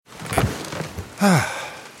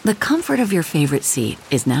The comfort of your favorite seat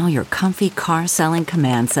is now your comfy car selling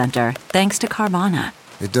command center, thanks to Carvana.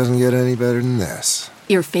 It doesn't get any better than this.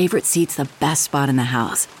 Your favorite seat's the best spot in the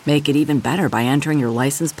house. Make it even better by entering your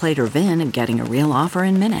license plate or VIN and getting a real offer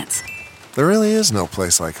in minutes. There really is no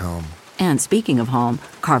place like home. And speaking of home,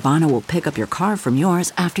 Carvana will pick up your car from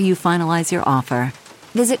yours after you finalize your offer.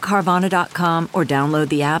 Visit Carvana.com or download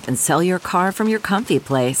the app and sell your car from your comfy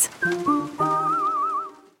place.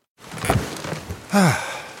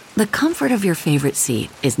 The comfort of your favorite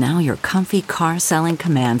seat is now your comfy car selling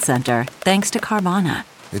command center, thanks to Carvana.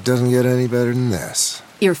 It doesn't get any better than this.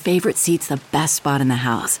 Your favorite seat's the best spot in the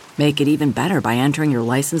house. Make it even better by entering your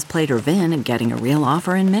license plate or VIN and getting a real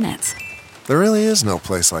offer in minutes. There really is no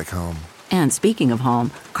place like home. And speaking of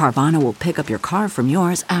home, Carvana will pick up your car from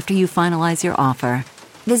yours after you finalize your offer.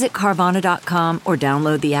 Visit Carvana.com or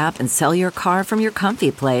download the app and sell your car from your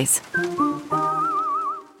comfy place.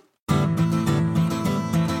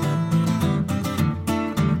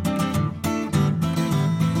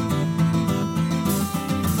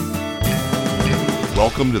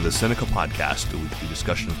 Welcome to the Sinica Podcast, a weekly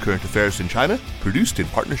discussion of current affairs in China, produced in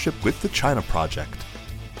partnership with the China Project.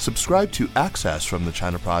 Subscribe to Access from the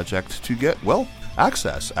China Project to get,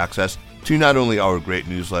 access to not only our great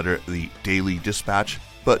newsletter, the Daily Dispatch,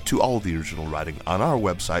 but to all of the original writing on our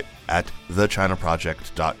website at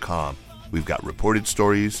thechinaproject.com. We've got reported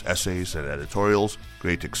stories, essays, and editorials,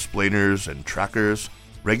 great explainers and trackers,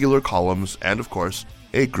 regular columns, and of course,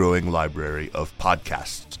 a growing library of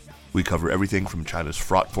podcasts. We cover everything from China's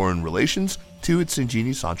fraught foreign relations to its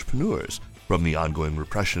ingenious entrepreneurs, from the ongoing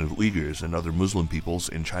repression of Uyghurs and other Muslim peoples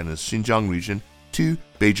in China's Xinjiang region to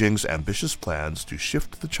Beijing's ambitious plans to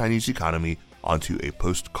shift the Chinese economy onto a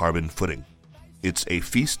post-carbon footing. It's a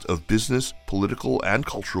feast of business, political, and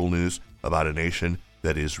cultural news about a nation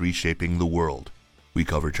that is reshaping the world. We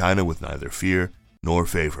cover China with neither fear nor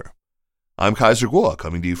favor. I'm Kaiser Kuo,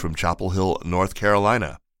 coming to you from Chapel Hill, North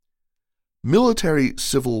Carolina.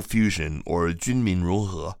 Military-civil fusion, or 军民融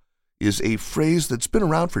合, is a phrase that's been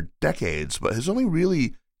around for decades, but has only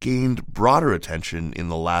really gained broader attention in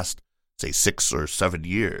the last, say, 6 or 7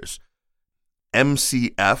 years.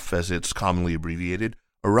 MCF, as it's commonly abbreviated,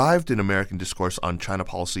 arrived in American discourse on China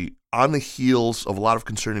policy on the heels of a lot of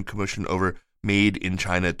concern and commotion over Made in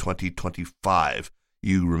China 2025.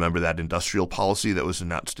 You remember that industrial policy that was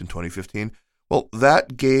announced in 2015? Well,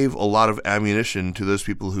 that gave a lot of ammunition to those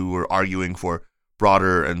people who were arguing for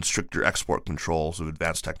broader and stricter export controls of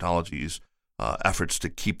advanced technologies, efforts to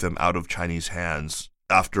keep them out of Chinese hands.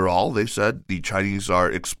 After all, they said the Chinese are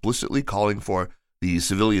explicitly calling for the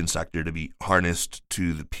civilian sector to be harnessed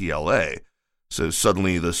to the PLA. So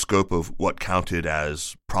suddenly the scope of what counted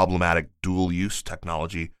as problematic dual-use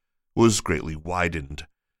technology was greatly widened.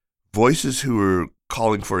 Voices who were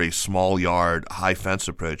calling for a small yard, high fence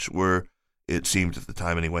approach were, it seemed at the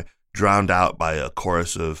time anyway, drowned out by a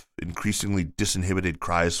chorus of increasingly disinhibited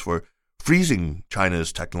cries for freezing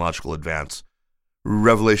China's technological advance.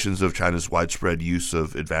 Revelations of China's widespread use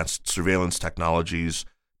of advanced surveillance technologies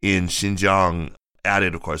in Xinjiang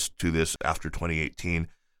added, of course, to this after 2018.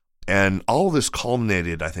 And all of this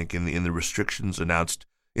culminated, I think, in the restrictions announced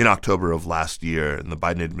in October of last year and the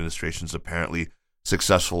Biden administration's apparently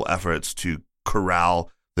successful efforts to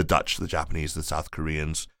corral the Dutch, the Japanese, the South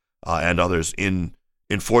Koreans, and others in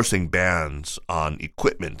enforcing bans on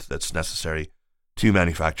equipment that's necessary to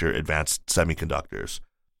manufacture advanced semiconductors.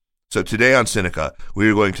 So today on Sinica, we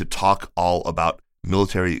are going to talk all about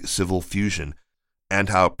military-civil fusion and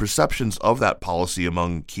how perceptions of that policy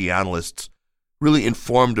among key analysts really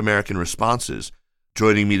informed American responses.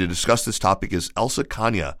 Joining me to discuss this topic is Elsa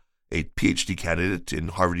Kania, a PhD candidate in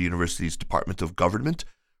Harvard University's Department of Government.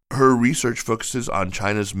 Her research focuses on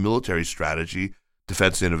China's military strategy,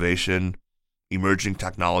 defense innovation, emerging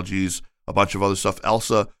technologies, a bunch of other stuff.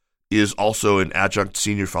 Elsa is also an adjunct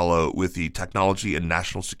senior fellow with the Technology and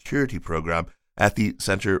National Security Program at the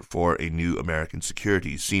Center for a New American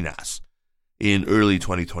Security, CNAS. In early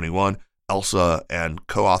 2021, Elsa and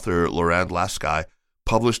co-author Laurent Lascaux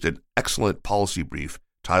published an excellent policy brief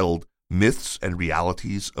titled Myths and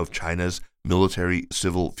Realities of China's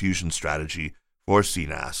Military-Civil Fusion Strategy for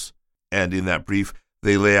CNAS. And in that brief,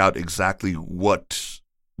 they lay out exactly what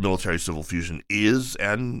military-civil fusion is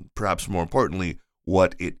and, perhaps more importantly,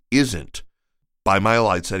 what it isn't. By my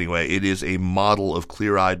lights, anyway, it is a model of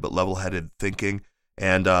clear-eyed but level-headed thinking,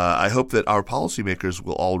 and I hope that our policymakers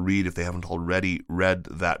will all read, if they haven't already read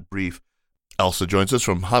that brief. Elsa joins us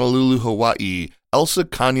from Honolulu, Hawaii. Elsa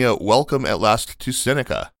Kania, welcome at last to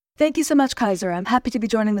Sinica. Thank you so much, Kaiser. I'm happy to be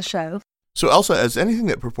joining the show. So, Elsa, as anything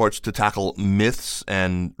that purports to tackle myths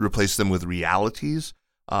and replace them with realities,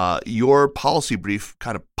 your policy brief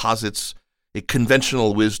kind of posits a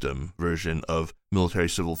conventional wisdom version of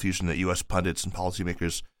military-civil fusion that U.S. pundits and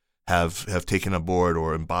policymakers have taken aboard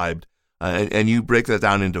or imbibed. And you break that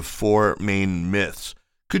down into 4 main myths.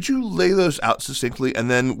 Could you lay those out succinctly, and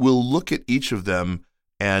then we'll look at each of them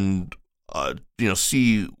and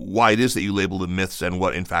see why it is that you label them myths and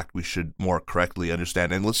what, in fact, we should more correctly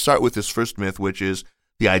understand. And let's start with this first myth, which is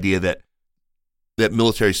the idea that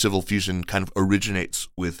military-civil fusion kind of originates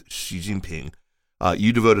with Xi Jinping.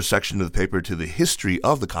 You devote a section of the paper to the history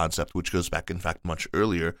of the concept, which goes back, in fact, much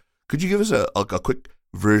earlier. Could you give us a quick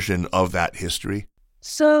version of that history?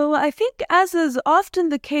 So I think, as is often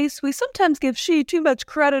the case, we sometimes give Xi too much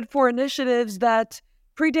credit for initiatives that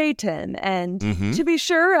predate him. And to be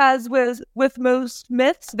sure, as with most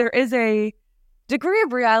myths, there is a degree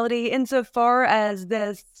of reality insofar as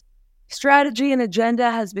this strategy and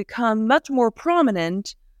agenda has become much more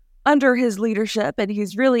prominent under his leadership, and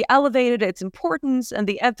he's really elevated its importance and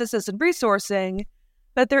the emphasis and resourcing.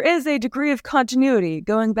 But there is a degree of continuity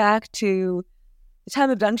going back to the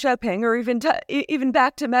time of Deng Xiaoping, or even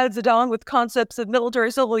back to Mao Zedong, with concepts of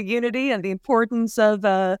military-civil unity and the importance of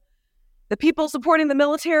the people supporting the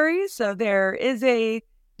military. So there is a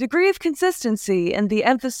degree of consistency in the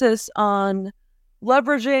emphasis on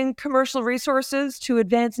leveraging commercial resources to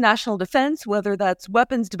advance national defense, whether that's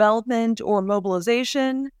weapons development or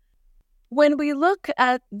mobilization. When we look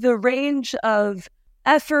at the range of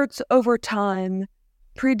efforts over time,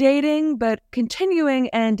 predating but continuing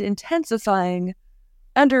and intensifying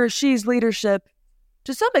under Xi's leadership,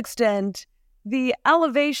 to some extent, the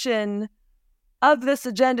elevation of this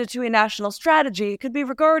agenda to a national strategy could be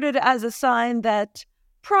regarded as a sign that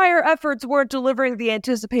prior efforts weren't delivering the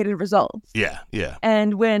anticipated results. Yeah.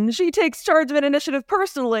 And when Xi takes charge of an initiative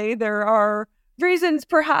personally, there are reasons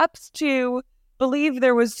perhaps to believe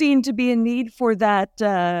there was seen to be a need for that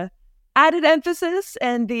added emphasis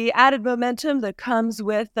and the added momentum that comes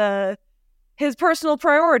with his personal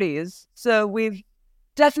priorities. So we've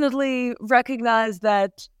definitely recognized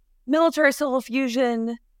that military-civil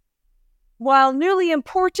fusion, while newly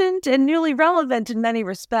important and newly relevant in many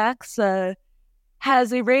respects,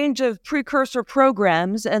 has a range of precursor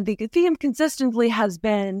programs, and the theme consistently has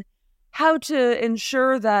been how to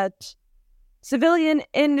ensure that civilian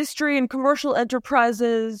industry and commercial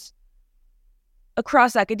enterprises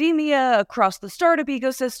across academia, across the startup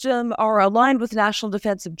ecosystem, are aligned with national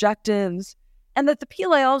defense objectives, and that the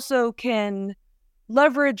PLA also can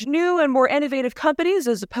leverage new and more innovative companies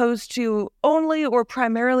as opposed to only or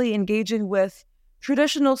primarily engaging with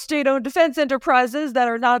traditional state-owned defense enterprises that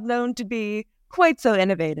are not known to be quite so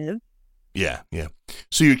innovative. Yeah.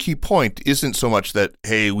 So your key point isn't so much that,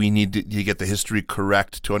 hey, we need to get the history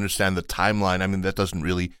correct to understand the timeline. I mean, that doesn't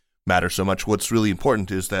really matter so much. What's really important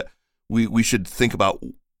is that we should think about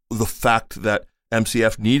the fact that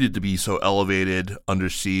MCF needed to be so elevated under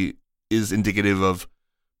Xi is indicative of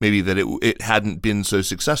maybe that it hadn't been so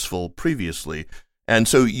successful previously. And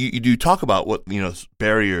so you do talk about what,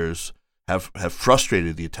 barriers have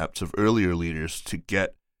frustrated the attempts of earlier leaders to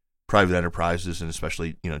get private enterprises and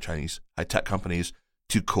especially, Chinese high-tech companies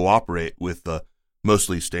to cooperate with the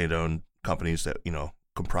mostly state-owned companies that,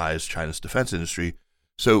 comprise China's defense industry.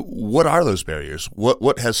 So what are those barriers?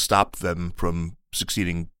 What has stopped them from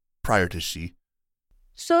succeeding prior to Xi?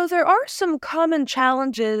 So there are some common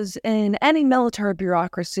challenges in any military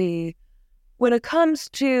bureaucracy when it comes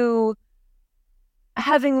to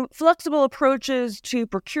having flexible approaches to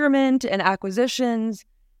procurement and acquisitions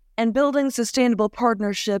and building sustainable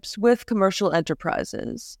partnerships with commercial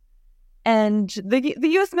enterprises. And the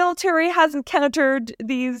U.S. military has encountered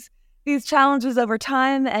these challenges over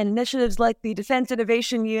time, and initiatives like the Defense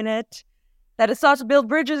Innovation Unit that has sought to build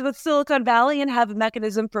bridges with Silicon Valley and have a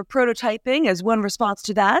mechanism for prototyping as one response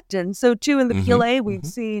to that. And so, too, in the PLA, we've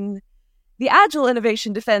seen the Agile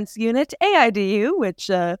Innovation Defense Unit, AIDU, which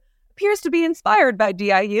appears to be inspired by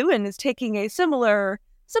DIU and is taking a similar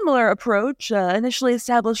approach. Initially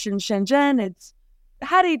established in Shenzhen, it's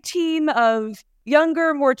had a team of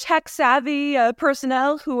younger, more tech-savvy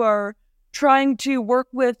personnel who are trying to work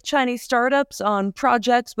with Chinese startups on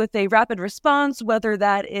projects with a rapid response, whether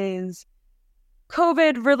that is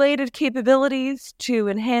COVID-related capabilities to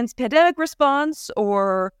enhance pandemic response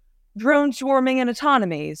or drone swarming and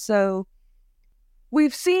autonomy. So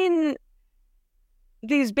we've seen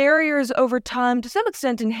these barriers over time to some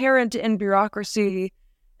extent inherent in bureaucracy,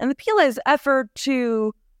 and the PLA's effort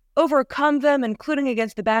to overcome them, including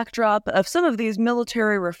against the backdrop of some of these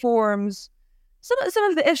military reforms. Some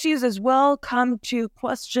of the issues as well come to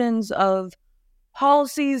questions of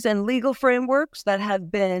policies and legal frameworks that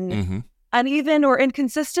have been uneven or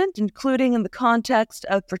inconsistent, including in the context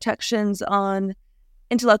of protections on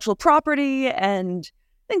intellectual property. And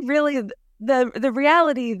I think really the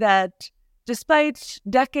reality that despite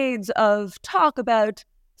decades of talk about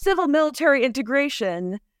civil-military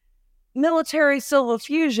integration, military-civil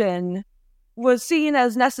fusion was seen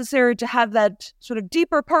as necessary to have that sort of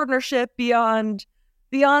deeper partnership beyond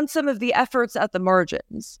some of the efforts at the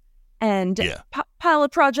margins. And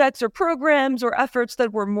pilot projects or programs or efforts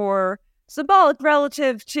that were more symbolic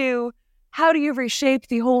relative to how do you reshape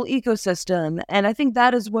the whole ecosystem. And I think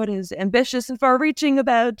that is what is ambitious and far-reaching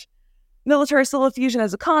about military-civil fusion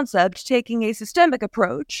as a concept, taking a systemic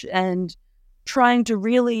approach and trying to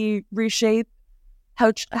really reshape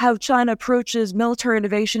how China approaches military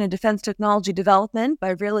innovation and defense technology development by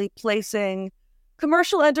really placing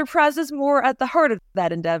commercial enterprises more at the heart of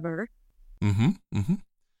that endeavor.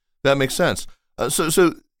 That makes sense.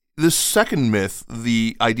 So this second myth,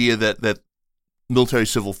 the idea that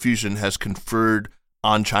military-civil fusion has conferred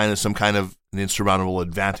on China some kind of an insurmountable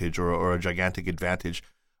advantage or a gigantic advantage.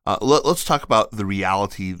 Let's talk about the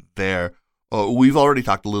reality there. We've already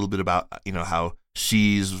talked a little bit about how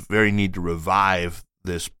Xi's very need to revive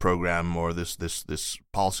this program or this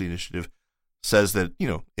policy initiative says that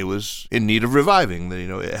it was in need of reviving, that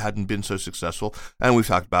it hadn't been so successful, and we've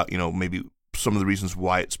talked about maybe some of the reasons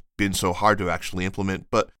why it's been so hard to actually implement.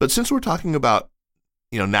 But since we're talking about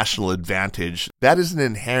national advantage, that is an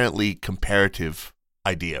inherently comparative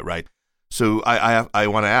idea, right? So I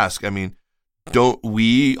want to ask, don't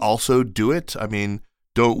we also do it?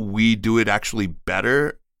 Don't we do it actually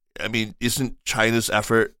better? Isn't China's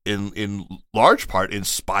effort in large part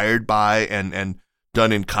inspired by and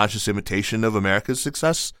done in conscious imitation of America's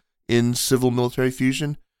success in civil-military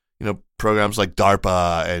fusion? Programs like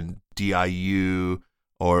DARPA and DIU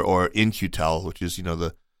or InQtel, which is,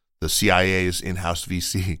 the CIA's in-house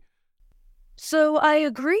VC. So I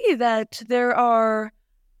agree that there are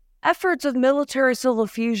efforts of military-civil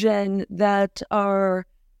fusion that are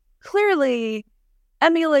clearly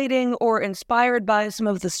emulating or inspired by some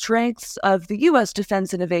of the strengths of the U.S.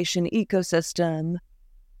 defense innovation ecosystem.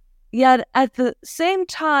 Yet at the same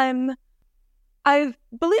time, I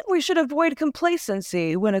believe we should avoid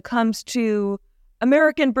complacency when it comes to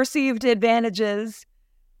American perceived advantages.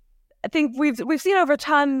 I think we've seen over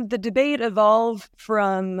time the debate evolve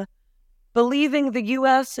from believing the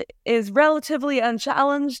U.S. is relatively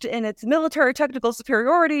unchallenged in its military technical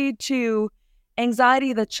superiority to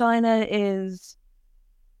anxiety that China is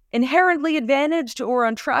inherently advantaged or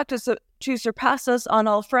on track to surpass us on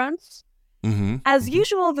all fronts. As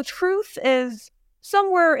usual, the truth is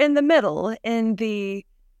somewhere in the middle, in the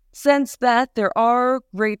sense that there are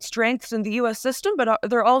great strengths in the U.S. system, but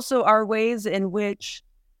there also are ways in which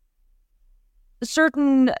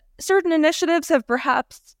certain initiatives have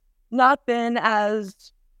perhaps not been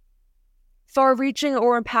as far-reaching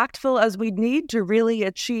or impactful as we'd need to really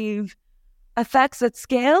achieve effects at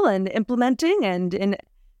scale and implementing. And I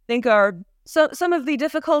think some of the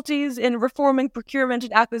difficulties in reforming procurement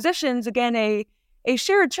and acquisitions, again, a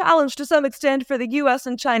shared challenge to some extent for the U.S.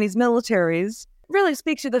 and Chinese militaries, really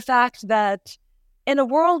speaks to the fact that in a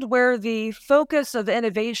world where the focus of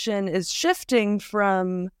innovation is shifting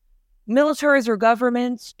from militaries or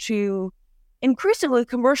governments to increasingly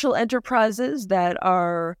commercial enterprises that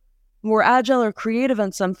are more agile or creative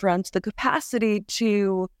on some fronts, the capacity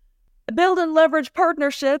to build and leverage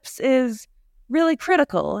partnerships is really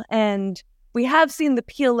critical. And we have seen the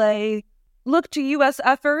PLA look to U.S.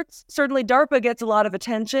 efforts. Certainly DARPA gets a lot of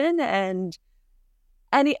attention, and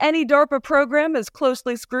any DARPA program is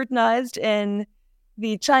closely scrutinized in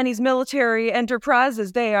the Chinese military enterprise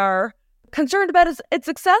as they are concerned about its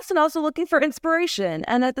success and also looking for inspiration.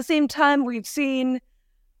 And at the same time, we've seen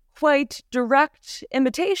quite direct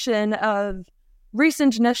imitation of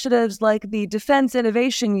recent initiatives like the Defense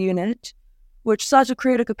Innovation Unit, which sought to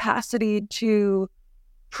create a capacity to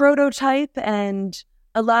prototype and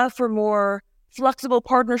allow for more flexible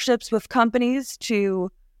partnerships with companies to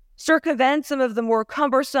circumvent some of the more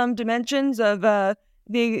cumbersome dimensions of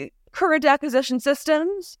the current acquisition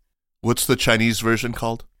systems. What's the Chinese version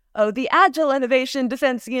called? Oh, the Agile Innovation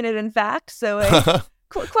Defense Unit, in fact. So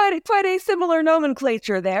quite a similar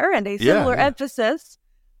nomenclature there and a similar emphasis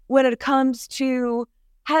when it comes to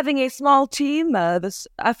having a small team. This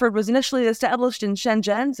effort was initially established in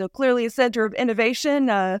Shenzhen, so clearly a center of innovation,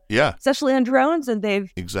 especially on drones. And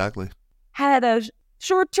they've had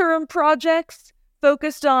short-term projects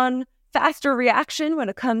focused on faster reaction when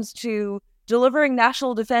it comes to delivering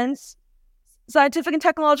national defense scientific and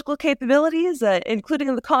technological capabilities, including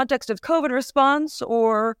in the context of COVID response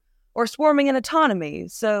or swarming and autonomy.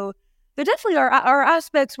 So there definitely are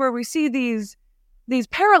aspects where we see these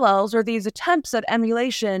parallels or these attempts at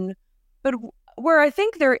emulation, but where I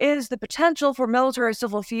think there is the potential for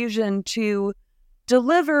military-civil fusion to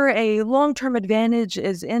deliver a long-term advantage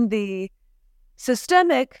is in the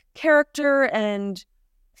systemic character and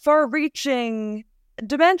far-reaching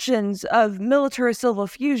dimensions of military-civil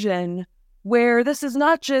fusion, where this is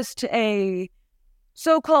not just a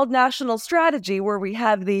so-called national strategy where we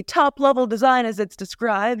have the top-level design as it's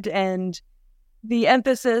described and the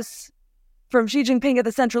emphasis from Xi Jinping at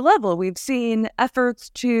the central level. We've seen efforts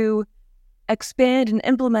to expand and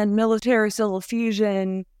implement military-civil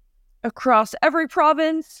fusion across every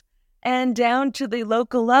province and down to the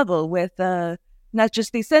local level with not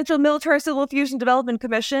just the Central Military-Civil Fusion Development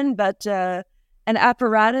Commission, but an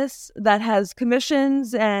apparatus that has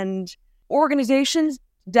commissions and organizations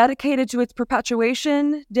dedicated to its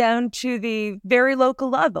perpetuation down to the very local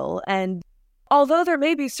level. And although there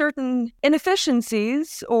may be certain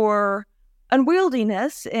inefficiencies or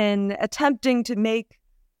unwieldiness in attempting to make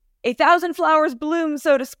 1,000 flowers bloom,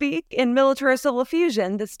 so to speak, in military-civil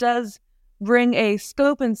fusion, this does bring a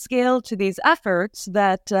scope and scale to these efforts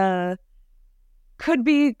that could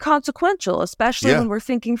be consequential, especially when we're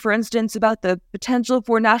thinking, for instance, about the potential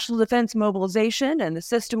for national defense mobilization and the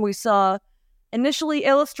system we saw initially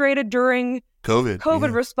illustrated during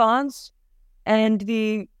COVID response, and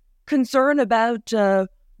the concern about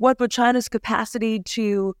what would China's capacity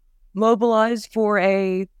to mobilize for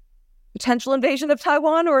a potential invasion of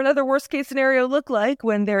Taiwan or another worst-case scenario look like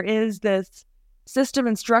when there is this system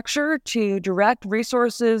and structure to direct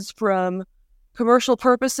resources from commercial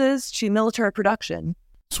purposes to military production.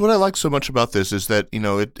 So what I like so much about this is that,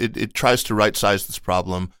 it tries to right-size this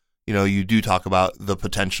problem. You do talk about the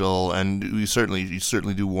potential, and you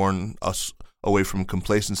certainly do warn us away from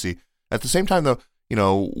complacency. At the same time, though,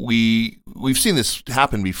 we've seen this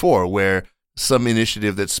happen before, where some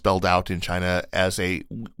initiative that's spelled out in China as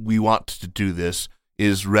we want to do this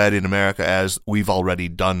is read in America as we've already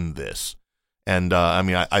done this. And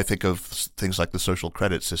I think of things like the social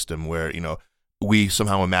credit system, where we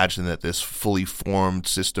somehow imagine that this fully formed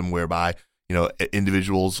system whereby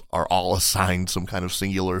individuals are all assigned some kind of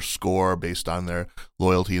singular score based on their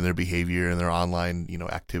loyalty and their behavior and their online,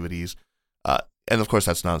 activities. And of course,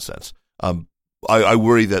 that's nonsense. I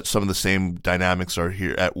worry that some of the same dynamics are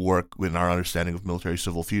here at work in our understanding of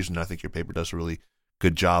military-civil fusion. I think your paper does a really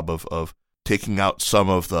good job of taking out some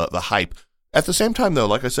of the hype. At the same time, though,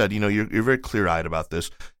 like I said, you're very clear-eyed about this,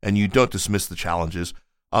 and you don't dismiss the challenges.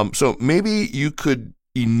 So maybe you could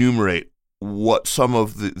enumerate what some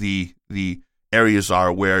of the areas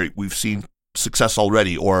are where we've seen success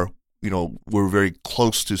already, or we're very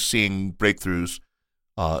close to seeing breakthroughs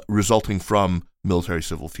resulting from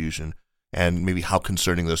military-civil fusion, and maybe how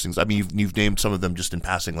concerning those things. I mean, you've named some of them just in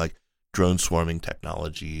passing, like drone swarming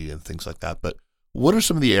technology and things like that. But what are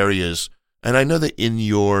some of the areas? And I know that in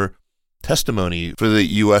your testimony for the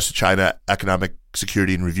U.S.-China Economic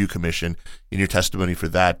Security and Review Commission, in your testimony for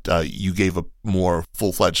that, you gave a more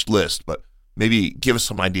full-fledged list, but maybe give us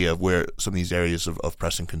some idea of where some of these areas of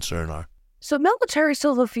pressing concern are. So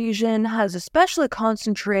military-civil fusion has especially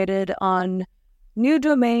concentrated on new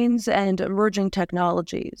domains and emerging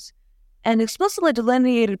technologies, and explicitly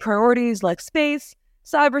delineated priorities like space,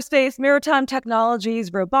 cyberspace, maritime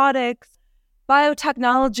technologies, robotics,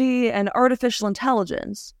 biotechnology, and artificial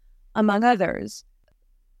intelligence, among others.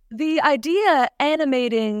 The idea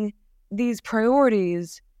animating these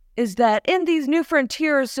priorities is that in these new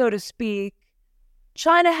frontiers, so to speak,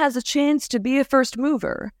 China has a chance to be a first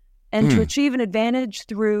mover and to achieve an advantage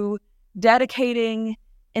through dedicating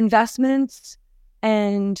investments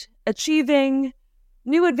and achieving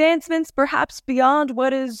new advancements perhaps beyond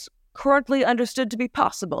what is currently understood to be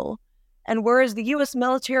possible. And whereas the U.S.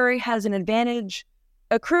 military has an advantage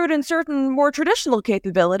accrued in certain more traditional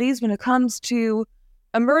capabilities, when it comes to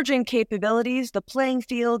emerging capabilities, the playing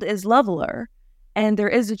field is leveler. And there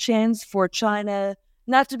is a chance for China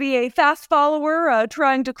not to be a fast follower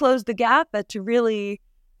trying to close the gap, but to really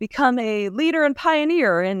become a leader and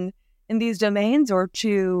pioneer in these domains, or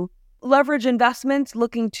to leverage investments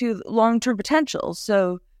looking to long-term potential.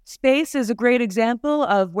 So space is a great example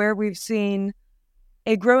of where we've seen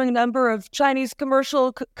a growing number of Chinese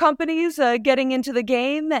commercial companies getting into the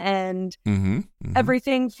game, and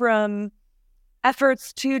everything from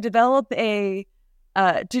efforts to develop to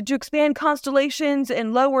expand constellations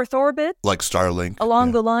in low Earth orbit, like Starlink,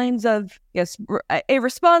 along the lines of a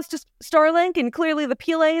response to Starlink. And clearly the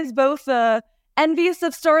PLA is both envious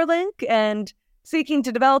of Starlink and seeking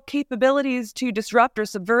to develop capabilities to disrupt or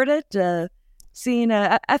subvert it. Seen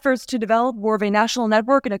efforts to develop more of a national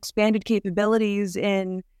network and expanded capabilities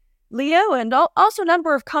in LEO, and also a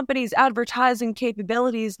number of companies advertising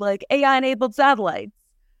capabilities like AI-enabled satellites.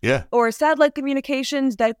 Yeah. Or satellite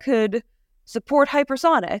communications that could support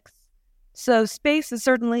hypersonics. So space is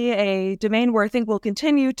certainly a domain where I think we'll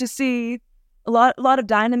continue to see a lot of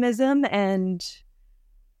dynamism and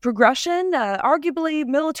progression. Arguably,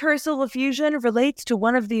 military-civil fusion relates to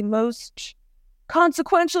one of the most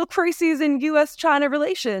consequential crises in U.S.-China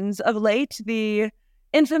relations of late, the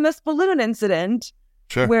infamous balloon incident,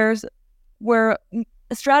 Sure. where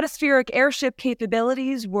stratospheric airship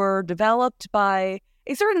capabilities were developed by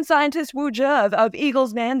a certain scientist, Wu Zhe, of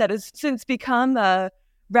Eagles Man, that has since become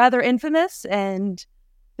rather infamous. And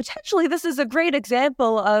potentially this is a great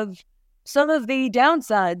example of some of the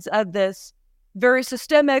downsides of this very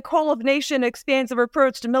systemic, whole-of-nation, expansive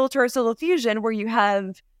approach to military-civil fusion,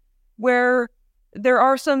 where there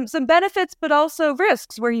are some benefits, but also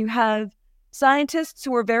risks, where you have scientists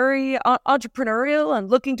who are very entrepreneurial and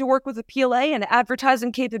looking to work with the PLA and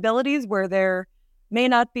advertising capabilities where there may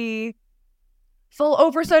not be full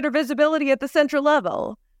oversight or visibility at the central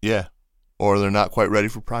level. Yeah. Or they're not quite ready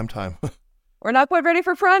for prime time. Or not quite ready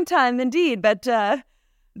for prime time, indeed. But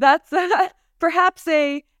that's perhaps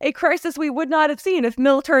a crisis we would not have seen if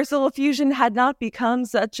military-civil fusion had not become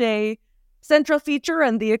such a central feature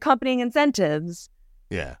and the accompanying incentives.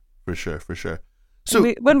 Yeah, for sure.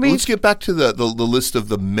 So let's get back to the list of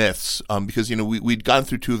the myths, because, we'd gone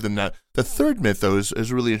through two of them now. The third myth, though, is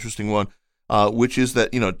a really interesting one, which is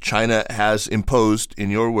that, China has imposed,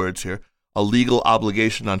 in your words here, a legal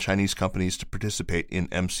obligation on Chinese companies to participate in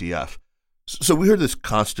MCF. So we hear this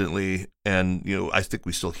constantly, and, I think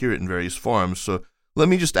we still hear it in various forms. So let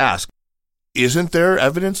me just ask, isn't there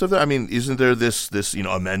evidence of that? I mean, isn't there this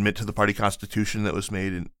amendment to the party constitution that was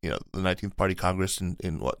made in, the 19th Party Congress in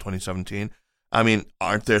 2017? I mean,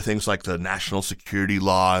 aren't there things like the national security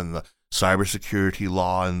law and the cybersecurity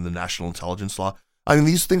law and the national intelligence law? I mean,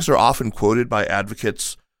 these things are often quoted by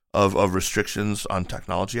advocates of restrictions on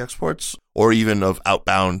technology exports, or even of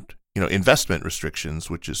outbound, investment restrictions,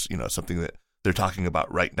 which is, something that they're talking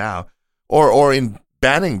about right now, or in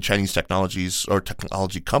banning Chinese technologies or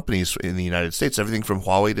technology companies in the United States, everything from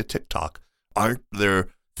Huawei to TikTok. Aren't there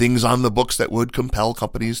things on the books that would compel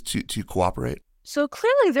companies to cooperate? So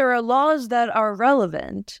clearly there are laws that are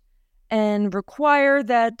relevant and require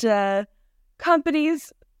that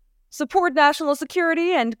companies support national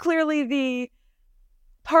security, and clearly the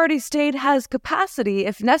party state has capacity,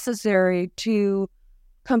 if necessary, to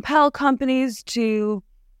compel companies to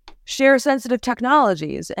share sensitive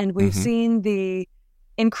technologies. And we've seen the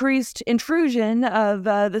increased intrusion of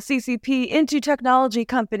the CCP into technology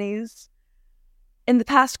companies in the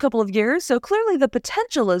past couple of years. So clearly the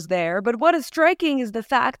potential is there. But what is striking is the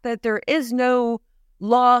fact that there is no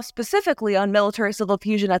law specifically on military-civil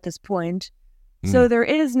fusion at this point. So there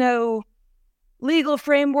is no legal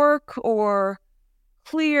framework or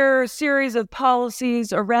clear series of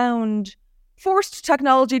policies around forced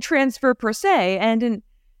technology transfer per se. And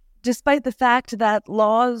despite the fact that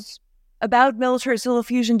laws about military-civil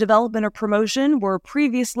fusion development or promotion were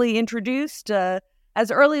previously introduced as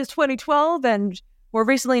early as 2012 and more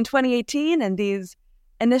recently in 2018, and these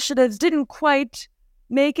initiatives didn't quite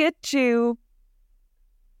make it to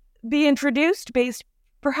be introduced based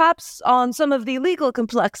perhaps on some of the legal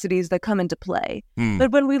complexities that come into play.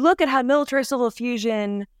 But when we look at how military-civil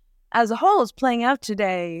fusion as a whole is playing out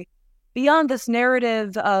today, beyond this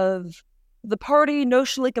narrative of the party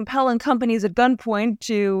notionally compelling companies at gunpoint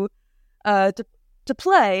to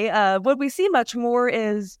play, what we see much more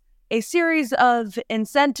is a series of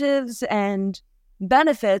incentives and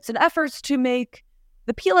benefits and efforts to make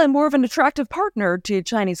the PLA more of an attractive partner to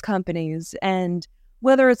Chinese companies. And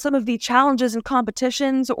whether it's some of the challenges and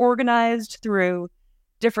competitions organized through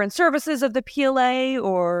different services of the PLA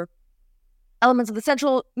or elements of the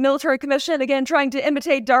Central Military Commission, again, trying to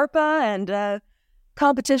imitate DARPA, and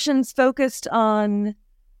competitions focused on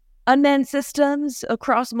unmanned systems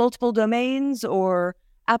across multiple domains or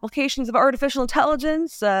applications of artificial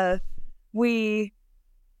intelligence. We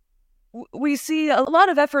see a lot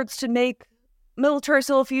of efforts to make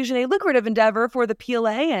military-civil fusion a lucrative endeavor for the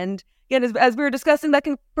PLA, and again, as we were discussing, that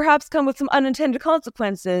can perhaps come with some unintended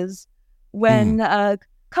consequences when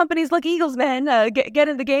companies like Eagles Men get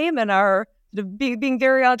in the game and are being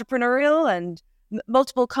very entrepreneurial, and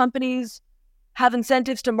multiple companies have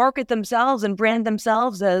incentives to market themselves and brand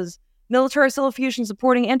themselves as military-civil fusion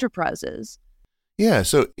supporting enterprises. Yeah,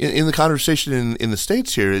 so in the conversation in the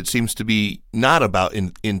States here, it seems to be not about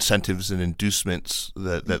incentives and inducements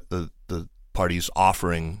that the party's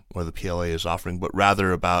offering or the PLA is offering, but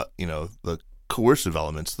rather about, the coercive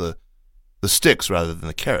elements, the sticks rather than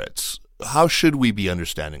the carrots. How should we be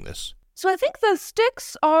understanding this? So I think the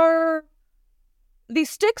sticks are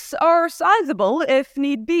sizable if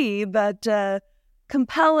need be, but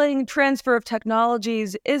compelling transfer of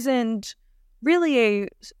technologies isn't really a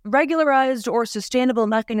regularized or sustainable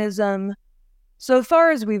mechanism so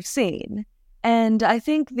far as we've seen. And I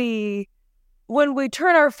think when we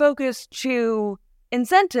turn our focus to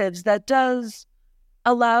incentives, that does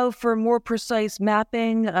allow for more precise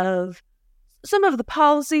mapping of some of the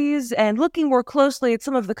policies and looking more closely at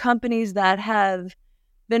some of the companies that have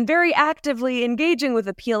been very actively engaging with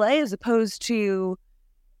the PLA, as opposed to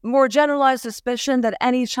more generalized suspicion that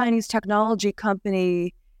any Chinese technology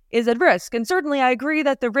company is at risk. And certainly I agree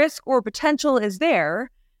that the risk or potential is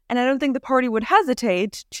there, and I don't think the party would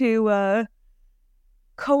hesitate to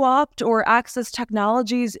co-opt or access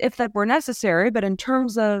technologies if that were necessary. But in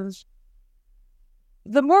terms of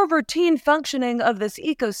the more routine functioning of this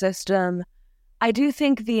ecosystem, I do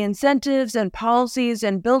think the incentives and policies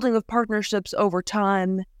and building of partnerships over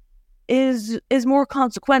time is more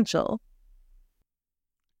consequential.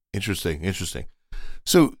 Interesting.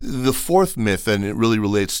 So the fourth myth, and it really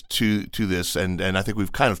relates to this, and I think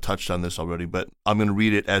we've kind of touched on this already, but I'm going to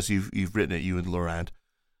read it as you've written it, you and Laurent.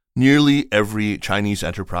 Nearly every Chinese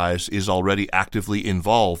enterprise is already actively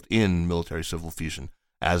involved in military-civil fusion.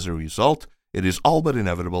 As a result, it is all but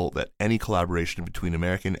inevitable that any collaboration between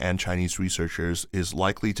American and Chinese researchers is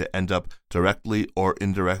likely to end up directly or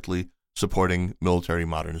indirectly supporting military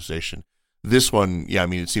modernization. This one,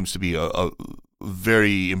 it seems to be a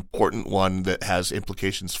very important one that has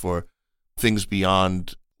implications for things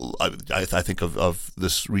beyond, I think, of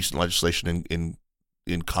this recent legislation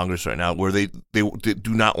in Congress right now, where they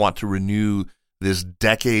do not want to renew this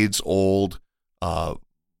decades-old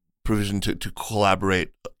provision to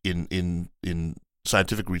collaborate in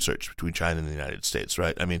scientific research between China and the United States,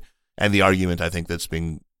 right? I mean, and the argument I think that's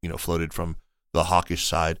being floated from the hawkish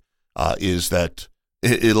side is that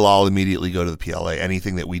it'll all immediately go to the PLA.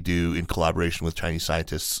 Anything that we do in collaboration with Chinese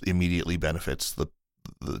scientists immediately benefits the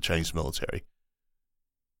Chinese military.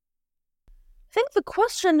 I think the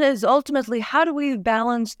question is ultimately, how do we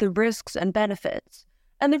balance the risks and benefits?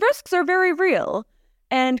 And the risks are very real.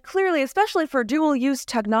 And clearly, especially for dual-use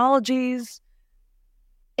technologies,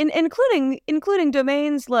 including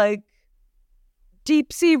domains like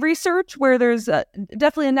deep-sea research, where there's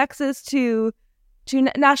definitely a nexus to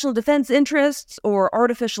national defense interests or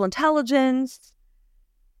artificial intelligence,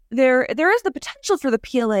 there is the potential for the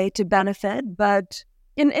PLA to benefit. But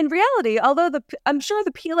in reality, although I'm sure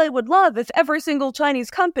the PLA would love if every single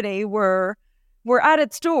Chinese company were at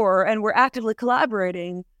its door and were actively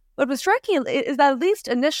collaborating, what was striking is that at least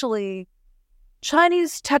initially,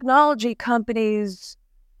 Chinese technology companies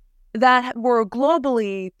that were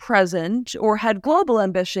globally present or had global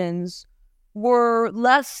ambitions were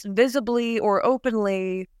less visibly or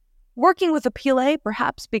openly working with the PLA,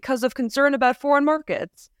 perhaps because of concern about foreign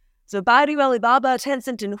markets. So Baidu, Alibaba,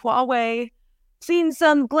 Tencent, and Huawei seen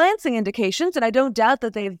some glancing indications, and I don't doubt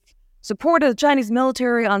that they've supported the Chinese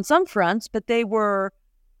military on some fronts, but they were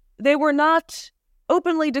not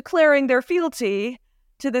openly declaring their fealty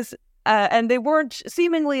to this, and they weren't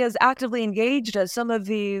seemingly as actively engaged as some of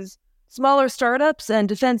these smaller startups and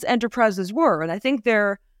defense enterprises were. And I think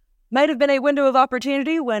there might have been a window of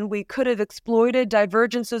opportunity when we could have exploited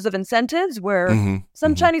divergences of incentives where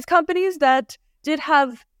some Chinese companies that did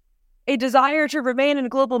have a desire to remain in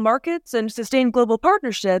global markets and sustain global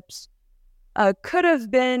partnerships could have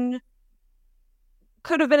been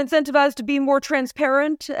incentivized to be more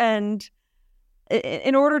transparent. And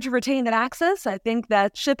in order to retain that access, I think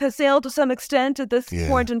that ship has sailed to some extent at this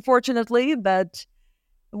point, unfortunately. But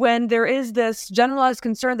when there is this generalized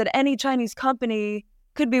concern that any Chinese company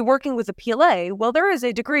could be working with the PLA, well, there is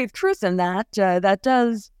a degree of truth in that. That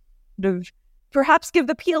does perhaps give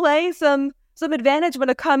the PLA some advantage when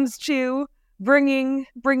it comes to bringing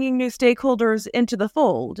new stakeholders into the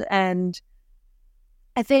fold. And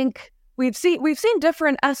I think we've seen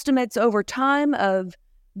different estimates over time of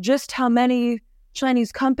just how many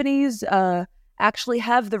Chinese companies actually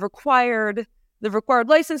have the required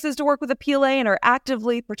licenses to work with the PLA and are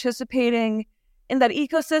actively participating in that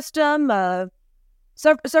ecosystem.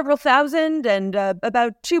 Several thousand, and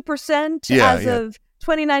about 2% as of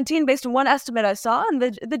 2019, based on one estimate I saw. And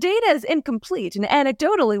the data is incomplete. And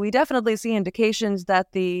anecdotally, we definitely see indications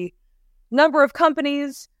that the number of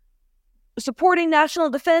companies supporting national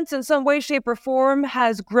defense in some way, shape, or form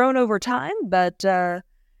has grown over time. But I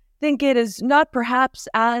think it is not perhaps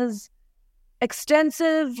as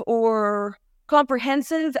extensive or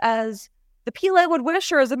comprehensive as the PLA would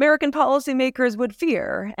wish or as American policymakers would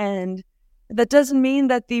fear. And That doesn't mean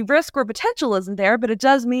that the risk or potential isn't there, but it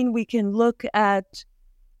does mean we can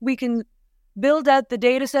build out the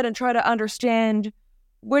data set and try to understand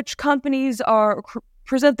which companies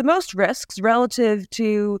present the most risks relative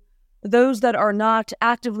to those that are not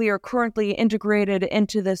actively or currently integrated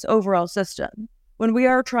into this overall system. When we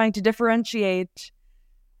are trying to differentiate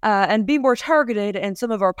and be more targeted in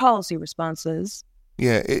some of our policy responses.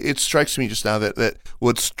 Yeah, it strikes me just now that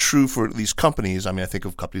what's true for these companies, I mean, I think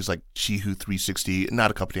of companies like Shihu 360, not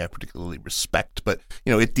a company I particularly respect, but,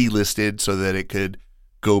 it delisted so that it could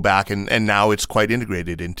go back, and now it's quite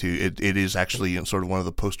integrated into, it is actually sort of one of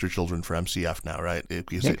the poster children for MCF now, right?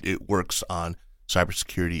 Because it works on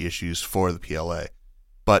cybersecurity issues for the PLA.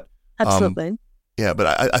 But absolutely. Yeah, but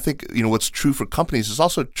I think what's true for companies is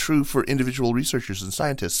also true for individual researchers and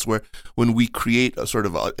scientists, where when we create a sort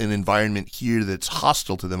of an environment here that's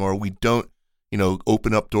hostile to them, or we don't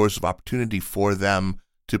open up doors of opportunity for them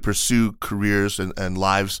to pursue careers and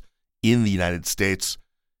lives in the United States,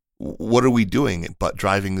 what are we doing but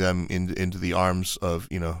driving them into the arms of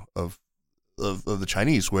the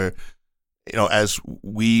Chinese, where as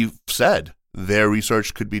we've said, their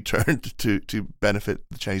research could be turned to benefit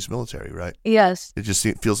the Chinese military, right? Yes. It just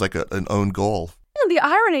feels like an own goal. And the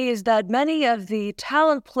irony is that many of the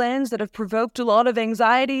talent plans that have provoked a lot of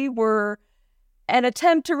anxiety were an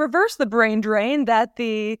attempt to reverse the brain drain that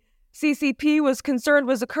the CCP was concerned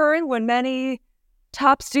was occurring when many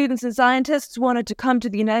top students and scientists wanted to come to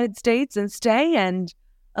the United States and stay. And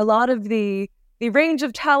a lot of the range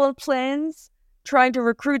of talent plans trying to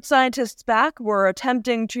recruit scientists back were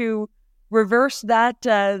attempting to reverse that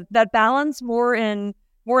balance more in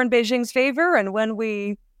Beijing's favor. And when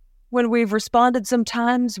we've responded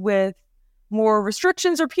sometimes with more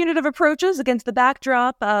restrictions or punitive approaches against the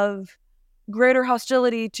backdrop of greater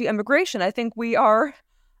hostility to immigration, I think we are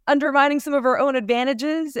undermining some of our own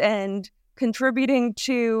advantages and contributing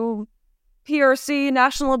to PRC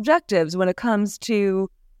national objectives when it comes to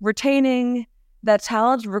retaining that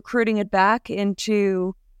talent, recruiting it back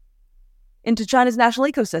into China's national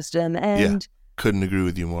ecosystem. And couldn't agree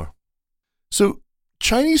with you more. So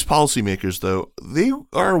Chinese policymakers, though, they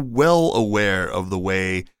are well aware of the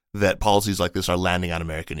way that policies like this are landing on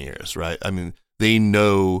American ears, right? I mean, they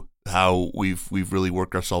know how we've really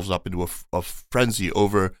worked ourselves up into a frenzy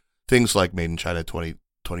over things like Made in China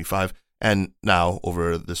 2025, and now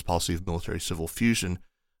over this policy of military-civil fusion.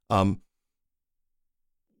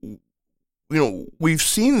 We've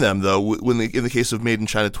seen them, though, in the case of Made in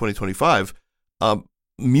China 2025,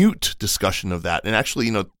 mute discussion of that, and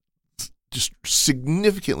actually, just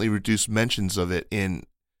significantly reduce mentions of it in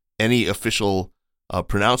any official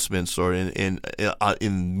pronouncements or in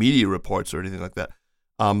media reports or anything like that.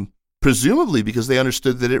 Presumably because they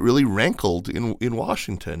understood that it really rankled in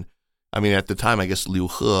Washington. I mean, at the time, I guess Liu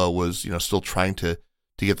He was still trying to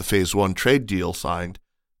get the Phase 1 trade deal signed.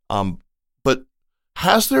 But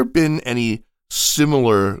has there been any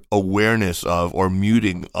similar awareness of or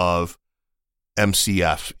muting of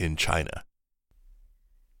MCF in China?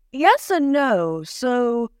 Yes and no.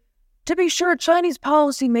 So, to be sure, Chinese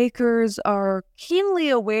policymakers are keenly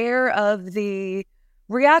aware of the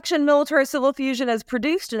reaction military-civil fusion has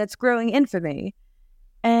produced and its growing infamy.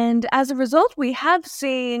 And as a result, we have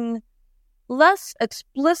seen less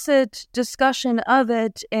explicit discussion of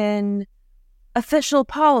it in official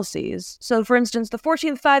policies. So, for instance, the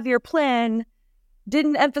 14th Five-Year Plan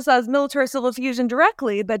didn't emphasize military-civil fusion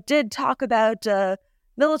directly, but did talk about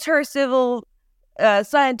military-civil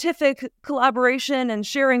scientific collaboration and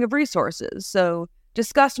sharing of resources. So,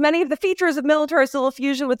 discussed many of the features of military-civil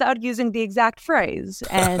fusion without using the exact phrase.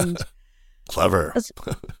 And clever.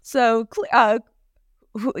 So,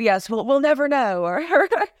 yes, we'll never know. Or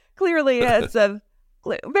clearly, it's a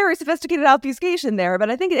very sophisticated obfuscation there.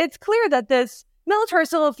 But I think it's clear that this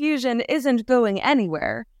military-civil fusion isn't going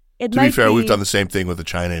anywhere. To be fair, we've done the same thing with the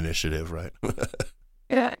China initiative, right?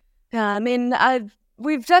 Yeah. I mean,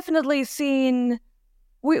 we've definitely seen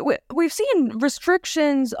we've seen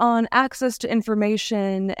restrictions on access to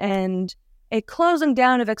information and a closing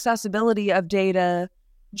down of accessibility of data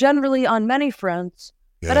generally on many fronts.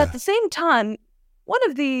 Yeah. But at the same time, one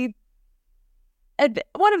of the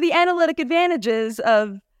analytic advantages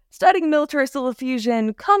of studying military-civil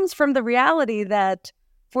fusion comes from the reality that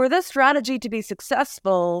for this strategy to be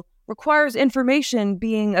successful requires information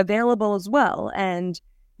being available as well. And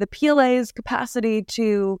the PLA's capacity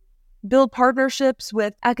to build partnerships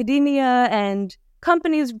with academia and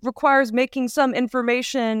companies requires making some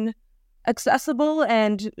information accessible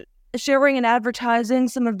and sharing and advertising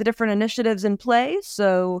some of the different initiatives in play.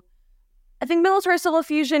 So I think military-civil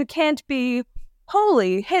fusion can't be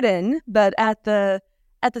wholly hidden, but at the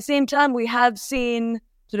at the same time, we have seen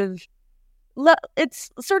sort of, it's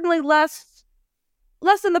certainly less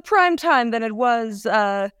in the prime time than it was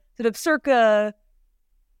sort of circa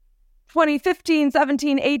 2015,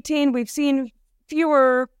 17, 18. We've seen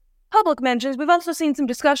fewer public mentions. We've also seen some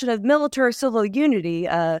discussion of military-civil unity,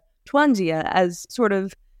 Tuanjia, as sort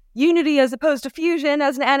of unity as opposed to fusion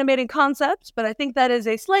as an animating concept. But I think that is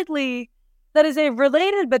a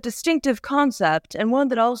related but distinctive concept, and one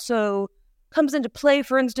that also comes into play,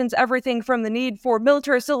 for instance, everything from the need for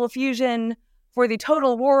military-civil fusion for the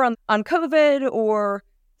total war on COVID, or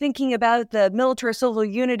thinking about the military-civil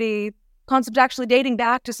unity concept actually dating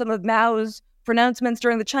back to some of Mao's pronouncements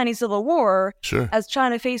during the Chinese Civil War, Sure. as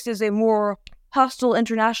China faces a more hostile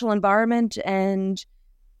international environment and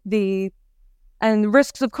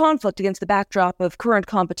risks of conflict against the backdrop of current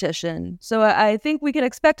competition. So I think we can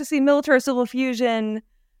expect to see military-civil fusion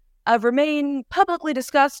remain publicly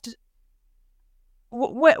discussed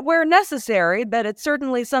where necessary, but it's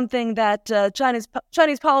certainly something that Chinese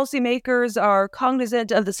policymakers are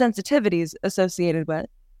cognizant of the sensitivities associated with.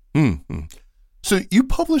 Mm-hmm. So you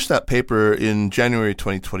published that paper in January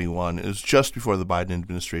 2021. It was just before the Biden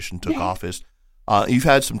administration took office. You've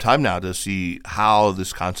had some time now to see how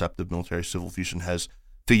this concept of military-civil fusion has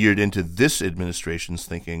figured into this administration's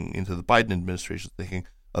thinking, into the Biden administration's thinking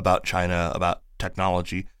about China, about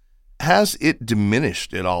technology. Has it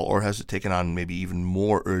diminished at all, or has it taken on maybe even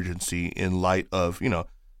more urgency in light of,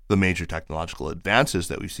 the major technological advances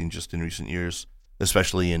that we've seen just in recent years,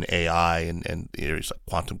 especially in AI and areas like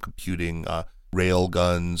quantum computing, rail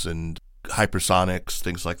guns and hypersonics,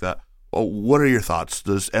 things like that? What are your thoughts?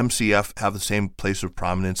 Does MCF have the same place of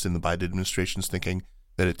prominence in the Biden administration's thinking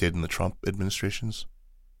that it did in the Trump administration's?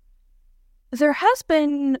 There has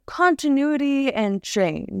been continuity and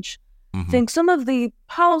change. Mm-hmm. I think some of the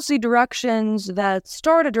policy directions that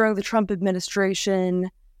started during the Trump administration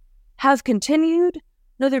have continued.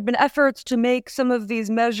 There have been efforts to make some of these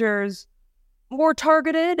measures more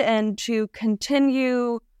targeted and to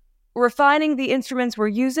continue refining the instruments we're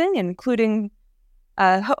using, including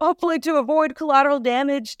hopefully to avoid collateral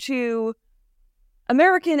damage to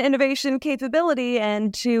American innovation capability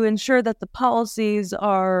and to ensure that the policies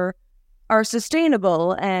are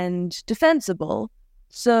sustainable and defensible.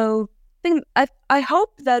 So I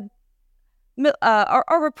hope that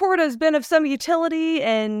our report has been of some utility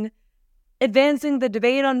in advancing the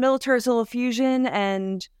debate on military-civil fusion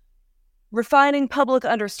and refining public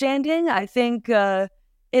understanding. I think it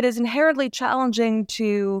is inherently challenging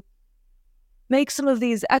to make some of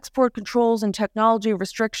these export controls and technology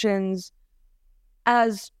restrictions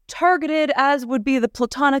as targeted as would be the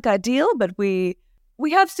platonic ideal, but we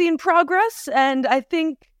have seen progress, and I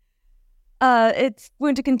think it's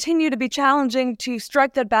going to continue to be challenging to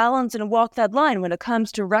strike that balance and walk that line when it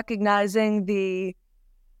comes to recognizing the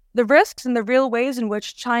risks and the real ways in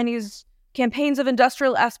which Chinese campaigns of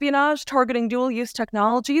industrial espionage targeting dual-use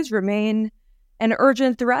technologies remain an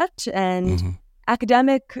urgent threat, and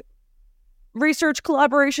academic research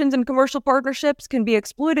collaborations and commercial partnerships can be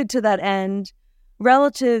exploited to that end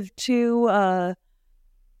relative to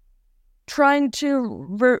trying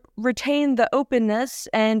to retain the openness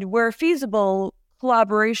and, where feasible,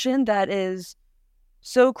 collaboration that is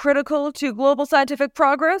so critical to global scientific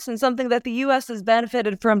progress and something that the U.S. has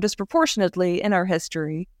benefited from disproportionately in our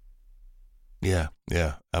history. Yeah,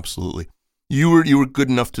 absolutely. You were good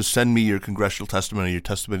enough to send me your congressional testimony, your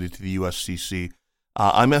testimony to the USCC.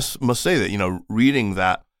 I must say that, reading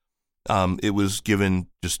that, it was given,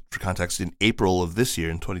 just for context, in April of this year,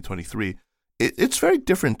 in 2023. It's very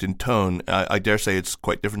different in tone. I dare say it's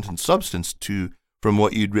quite different in substance from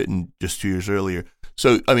what you'd written just 2 years earlier.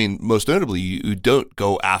 So, I mean, most notably, you don't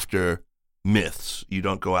go after myths. You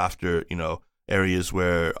don't go after, areas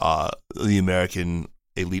where the American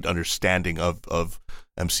elite understanding of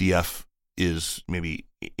MCF is maybe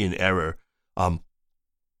in error.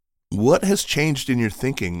 What has changed in your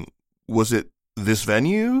thinking? Was it this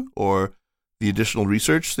venue or the additional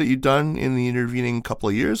research that you'd done in the intervening couple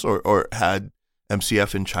of years, or had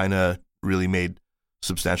MCF in China really made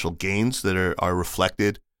substantial gains that are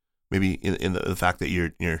reflected maybe in the fact that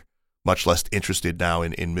you're much less interested now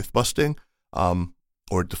in myth busting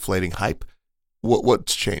or deflating hype?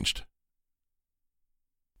 What's changed?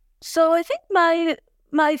 So I think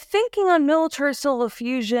my thinking on military-civil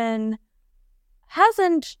fusion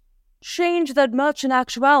hasn't changed that much in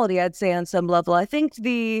actuality, I'd say, on some level. I think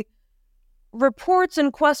the reports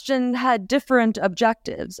in question had different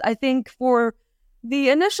objectives. I think for the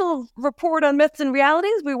initial report on myths and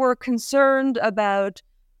realities, we were concerned about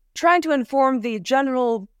trying to inform the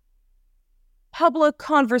general public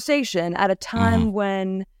conversation at a time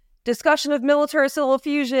when discussion of military-civil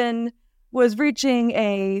fusion was reaching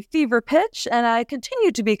a fever pitch, and I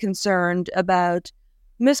continue to be concerned about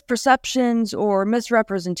misperceptions or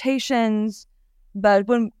misrepresentations. But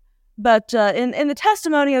in the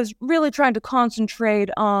testimony, I was really trying to concentrate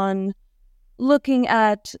on looking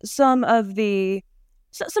at some of the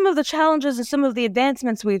challenges and some of the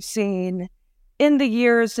advancements we've seen in the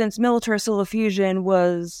years since military-civil fusion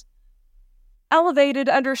was elevated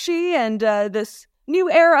under Xi, and this new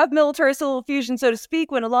era of military-civil fusion, so to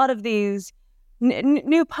speak, when a lot of these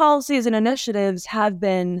new policies and initiatives have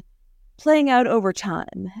been playing out over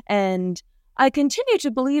time. And I continue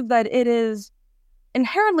to believe that it is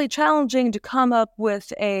inherently challenging to come up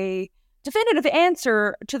with a definitive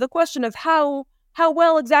answer to the question of how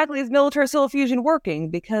well exactly is military-civil fusion working,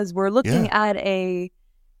 because we're looking at a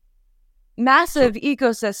massive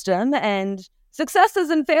ecosystem, and successes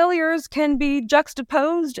and failures can be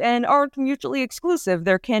juxtaposed and aren't mutually exclusive.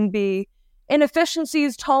 There can be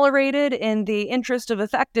inefficiencies tolerated in the interest of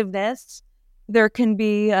effectiveness. There can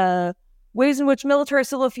be ways in which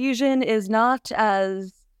military-civil fusion is not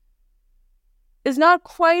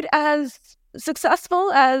quite as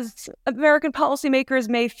successful as American policymakers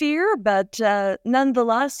may fear, but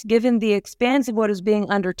nonetheless, given the expanse of what is being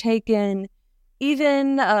undertaken,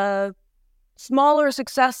 even smaller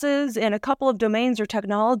successes in a couple of domains or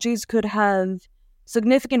technologies could have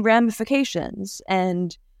significant ramifications.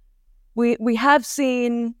 And we have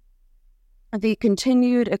seen the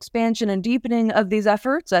continued expansion and deepening of these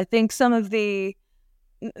efforts. I think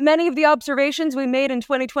many of the observations we made in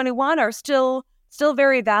 2021 are still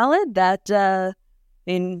very valid, that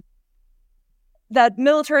that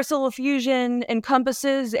military-civil fusion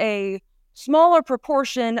encompasses a smaller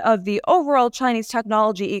proportion of the overall Chinese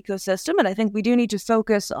technology ecosystem, and I think we do need to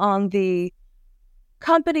focus on the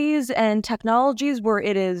companies and technologies where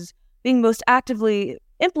it is being most actively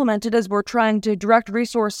implemented as we're trying to direct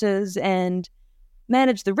resources and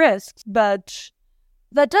manage the risks. But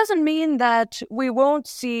that doesn't mean that we won't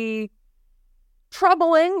see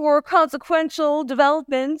troubling or consequential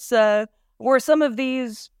developments where some of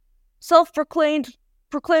these self-proclaimed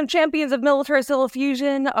champions of military-civil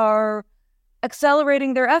fusion are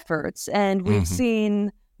accelerating their efforts. And we've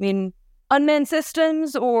seen, unmanned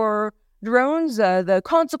systems or drones, the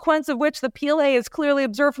consequence of which the PLA is clearly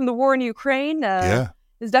observed from the war in Ukraine,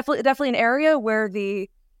 is definitely an area where the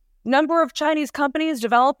number of Chinese companies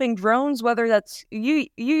developing drones, whether that's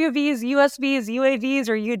UUVs, USVs, UAVs,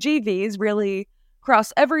 or UGVs, really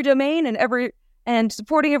across every domain and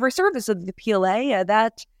supporting every service of the PLA.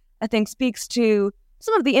 That, I think, speaks to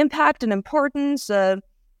some of the impact and importance of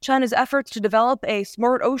China's efforts to develop a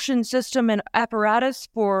smart ocean system and apparatus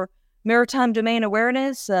for maritime domain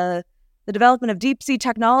awareness, the development of deep-sea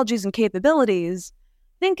technologies and capabilities.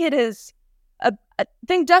 I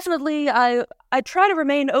think definitely I try to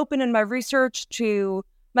remain open in my research to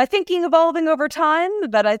my thinking evolving over time,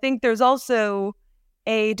 but I think there's also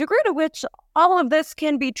a degree to which all of this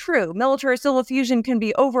can be true. Military-civil fusion can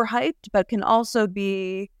be overhyped, but can also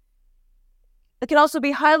be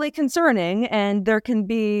highly concerning, and there can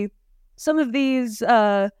be some of these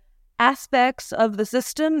aspects of the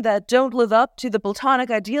system that don't live up to the Platonic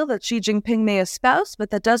ideal that Xi Jinping may espouse, but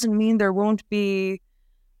that doesn't mean there won't be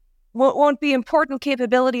important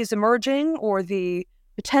capabilities emerging, or the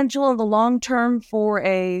potential in the long term for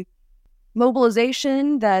a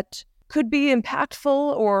mobilization that could be impactful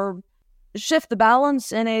or shift the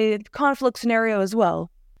balance in a conflict scenario as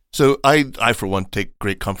well. So I, for one, take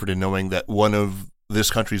great comfort in knowing that one of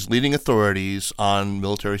this country's leading authorities on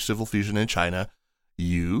military-civil fusion in China,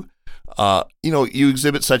 you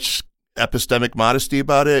exhibit such epistemic modesty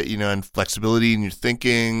about it, and flexibility in your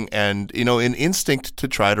thinking, and, an instinct to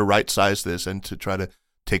try to right-size this and to try to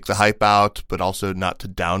take the hype out, but also not to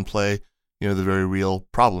downplay, the very real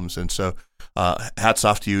problems. And so hats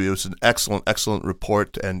off to you. It was an excellent, excellent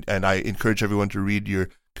report, and I encourage everyone to read your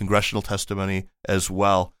congressional testimony as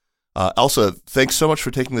well. Elsa, thanks so much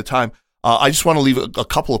for taking the time. I just want to leave a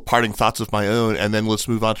couple of parting thoughts of my own, and then let's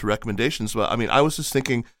move on to recommendations. But I was just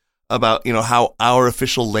thinking about, how our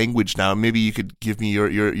official language now, maybe you could give me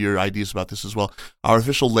your ideas about this as well. Our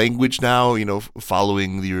official language now,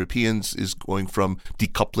 following the Europeans, is going from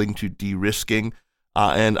decoupling to de-risking.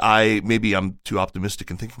 And maybe I'm too optimistic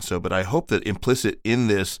in thinking so, but I hope that implicit in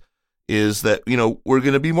this is that, we're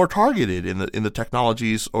going to be more targeted in the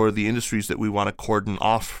technologies or the industries that we want to cordon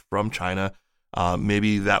off from China.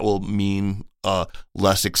 Maybe that will mean a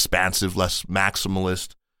less expansive, less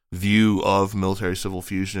maximalist view of military-civil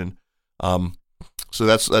fusion. So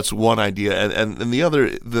that's one idea. And the other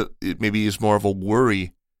that it maybe is more of a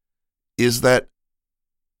worry is that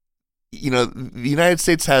the United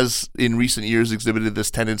States has in recent years exhibited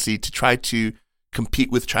this tendency to try to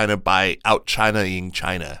compete with China by out-China-ing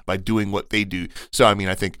China, by doing what they do. So,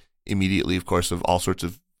 I think immediately, of course, of all sorts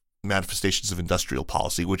of manifestations of industrial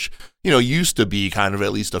policy, which, used to be kind of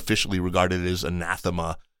at least officially regarded as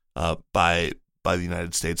anathema by the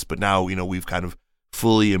United States. But now, we've kind of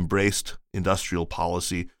fully embraced industrial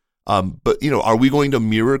policy. But, are we going to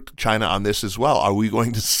mirror China on this as well? Are we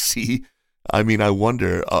going to see, I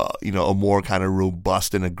wonder, a more kind of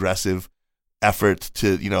robust and aggressive effort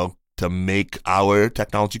to make our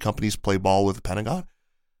technology companies play ball with the Pentagon?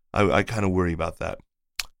 I kind of worry about that.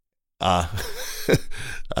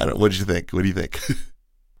 What did you think? What do you think?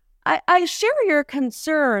 I share your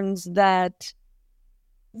concerns that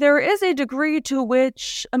there is a degree to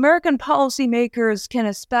which American policymakers can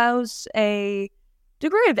espouse a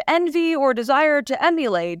degree of envy or desire to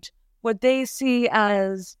emulate what they see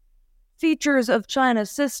as features of China's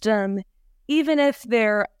system, even if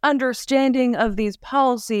their understanding of these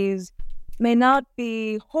policies may not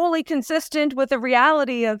be wholly consistent with the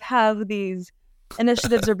reality of how these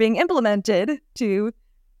initiatives are being implemented, to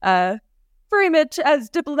frame it as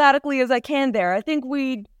diplomatically as I can there. I think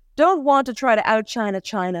we don't want to try to out-China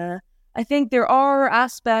China. I think there are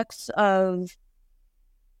aspects of,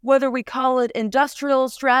 whether we call it industrial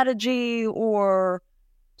strategy or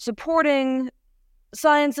supporting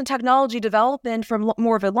science and technology development from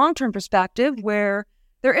more of a long-term perspective, where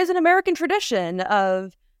there is an American tradition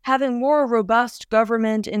of having more robust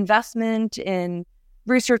government investment in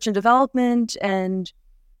research and development and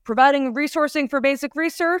providing resourcing for basic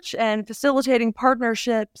research and facilitating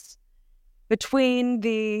partnerships between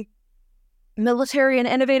the military and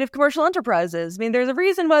innovative commercial enterprises. There's a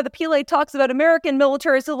reason why the PLA talks about American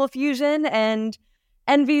military-civil fusion and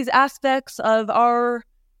envies aspects of our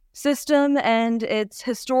system and its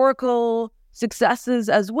historical successes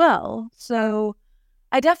as well. So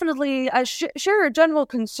I share a general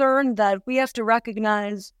concern that we have to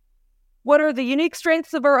recognize what are the unique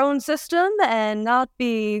strengths of our own system and not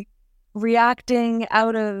be reacting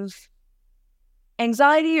out of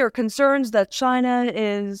anxiety or concerns that China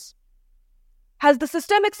has the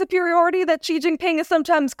systemic superiority that Xi Jinping has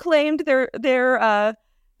sometimes claimed their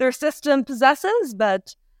system possesses.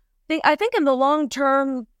 But I think in the long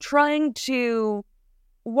term, trying to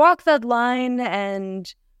walk that line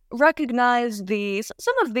and recognize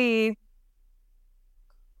some of the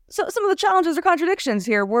challenges or contradictions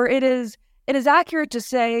here, where it is accurate to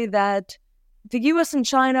say that the U.S. and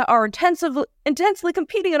China are intensely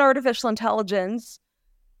competing in artificial intelligence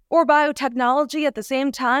or biotechnology. At the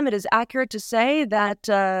same time, it is accurate to say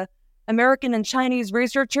that American and Chinese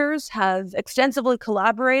researchers have extensively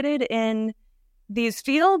collaborated in these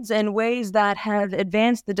fields in ways that have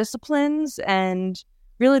advanced the disciplines and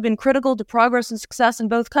really been critical to progress and success in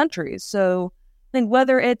both countries. So I think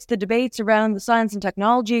whether it's the debates around the Science and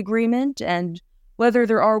Technology Agreement and whether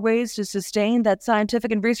there are ways to sustain that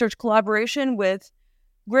scientific and research collaboration with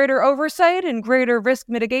greater oversight and greater risk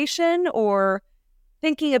mitigation, or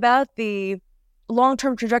thinking about the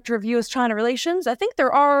long-term trajectory of U.S.-China relations, I think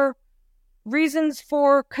there are reasons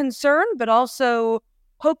for concern, but also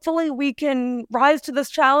hopefully we can rise to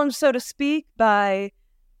this challenge, so to speak, by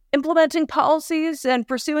implementing policies and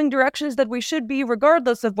pursuing directions that we should be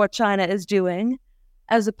regardless of what China is doing,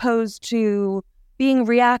 as opposed to being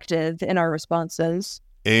reactive in our responses.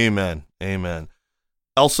 Amen. Amen.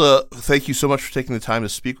 Elsa, thank you so much for taking the time to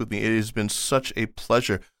speak with me. It has been such a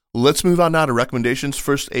pleasure. Let's move on now to recommendations.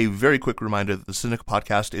 First, a very quick reminder that the Sinica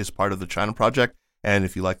podcast is part of the China Project. And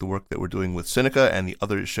if you like the work that we're doing with Sinica and the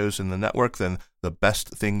other shows in the network, then the best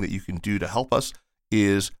thing that you can do to help us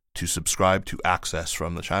is to subscribe to Access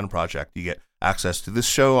from the China Project. You get access to this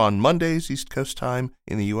show on Mondays, East Coast time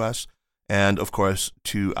in the U.S., and of course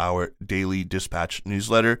to our daily dispatch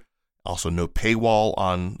newsletter. Also no paywall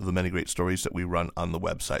on the many great stories that we run on the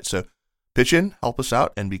website. So pitch in, help us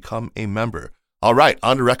out, and become a member. All right,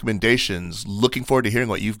 on to recommendations. Looking forward to hearing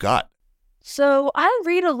what you've got. So I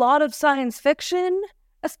read a lot of science fiction,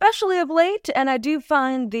 especially of late, and I do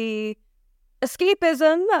find the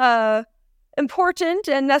escapism important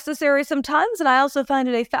and necessary sometimes, and I also find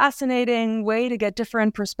it a fascinating way to get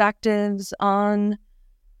different perspectives on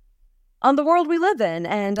the world we live in.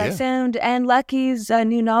 And I found Anne Leckie's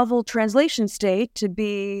new novel, Translation State, to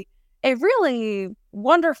be a really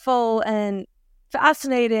wonderful and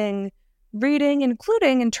fascinating reading,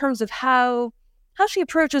 including in terms of how she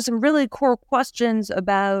approaches some really core questions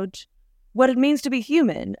about what it means to be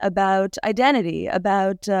human, about identity,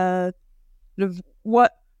 about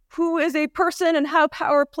who is a person and how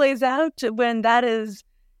power plays out when that is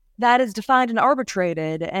defined and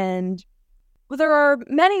arbitrated. And there are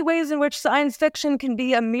many ways in which science fiction can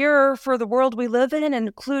be a mirror for the world we live in,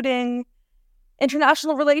 including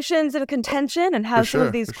international relations and contention, and how some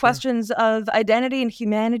of these questions of identity and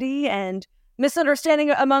humanity and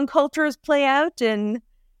misunderstanding among cultures play out in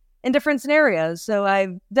different scenarios. So I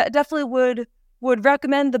definitely would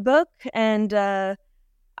recommend the book, and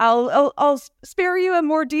I'll spare you a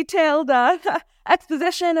more detailed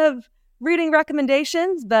exposition of reading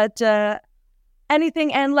recommendations, but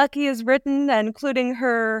anything Anne Leckie has written, including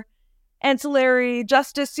her ancillary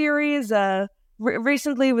justice series,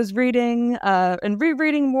 recently was reading and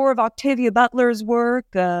rereading more of Octavia Butler's work.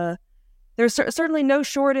 There's certainly no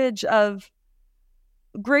shortage of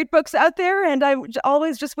great books out there, and I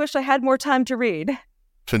always just wish I had more time to read.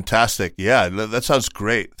 Fantastic. Yeah, that sounds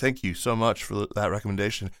great. Thank you so much for that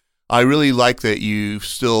recommendation. I really like that you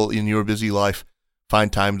still, in your busy life,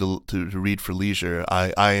 find time to read for leisure.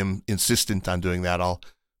 I am insistent on doing that. I'll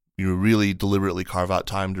really deliberately carve out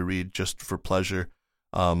time to read just for pleasure.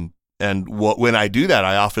 When I do that,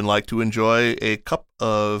 I often like to enjoy a cup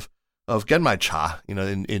of genmai cha,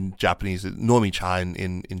 in Japanese, nomi cha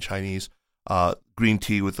in Chinese, green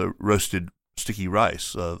tea with a roasted sticky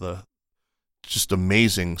rice. Just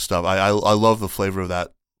amazing stuff. I love the flavor of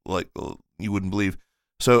that, like you wouldn't believe.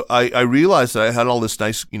 So I realized that I had all this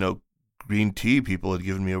nice, green tea people had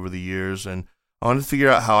given me over the years, and I wanted to figure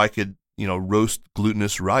out how I could, roast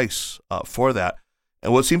glutinous rice for that.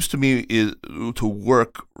 And what seems to me is to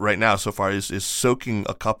work right now so far is soaking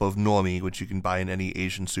a cup of nomi, which you can buy in any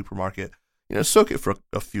Asian supermarket. Soak it for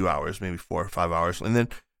a few hours, maybe 4 or 5 hours, and then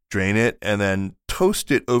drain it, and then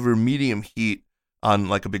toast it over medium heat on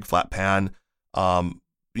like a big flat pan.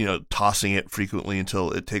 Tossing it frequently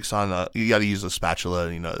until it takes on you got to use a spatula.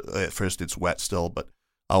 At first it's wet still, but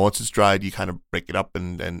once it's dried, you kind of break it up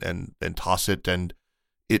and toss it, and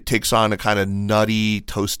it takes on a kind of nutty,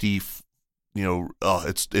 toasty.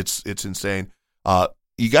 It's insane.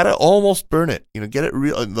 You got to almost burn it. Get it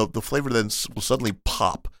real. The flavor then will suddenly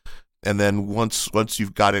pop, and then once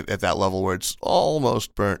you've got it at that level where it's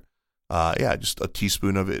almost burnt, just a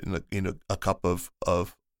teaspoon of it in a cup of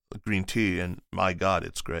green tea, and my God,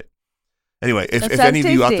 it's great. Anyway, if any of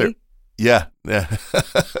you out there,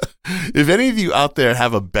 if any of you out there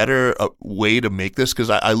have a better way to make this, because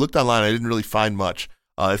I looked online, I didn't really find much.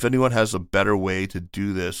 If anyone has a better way to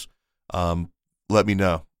do this, let me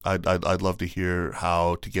know. I'd love to hear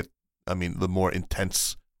how to get, the more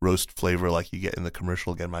intense roast flavor like you get in the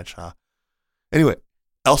commercial genmai cha. Anyway,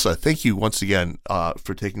 Elsa, thank you once again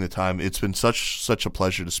for taking the time. It's been such a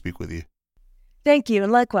pleasure to speak with you. Thank you,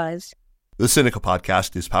 and likewise. The Sinica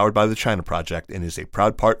Podcast is powered by the China Project and is a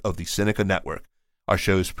proud part of the Sinica Network. Our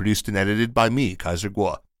show is produced and edited by me, Kaiser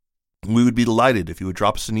Guo. We would be delighted if you would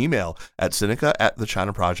drop us an email at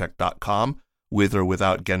sinica@thechinaproject.com with or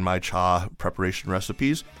without genmai cha preparation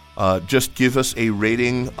recipes. Just give us a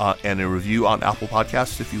rating and a review on Apple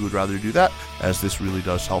Podcasts if you would rather do that, as this really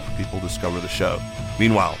does help people discover the show.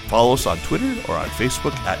 Meanwhile, follow us on Twitter or on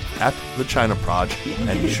Facebook at The China Proj,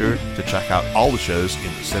 and be sure to check out all the shows in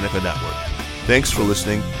the Sinica Network. Thanks for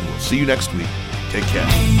listening, and we'll see you next week. Take care.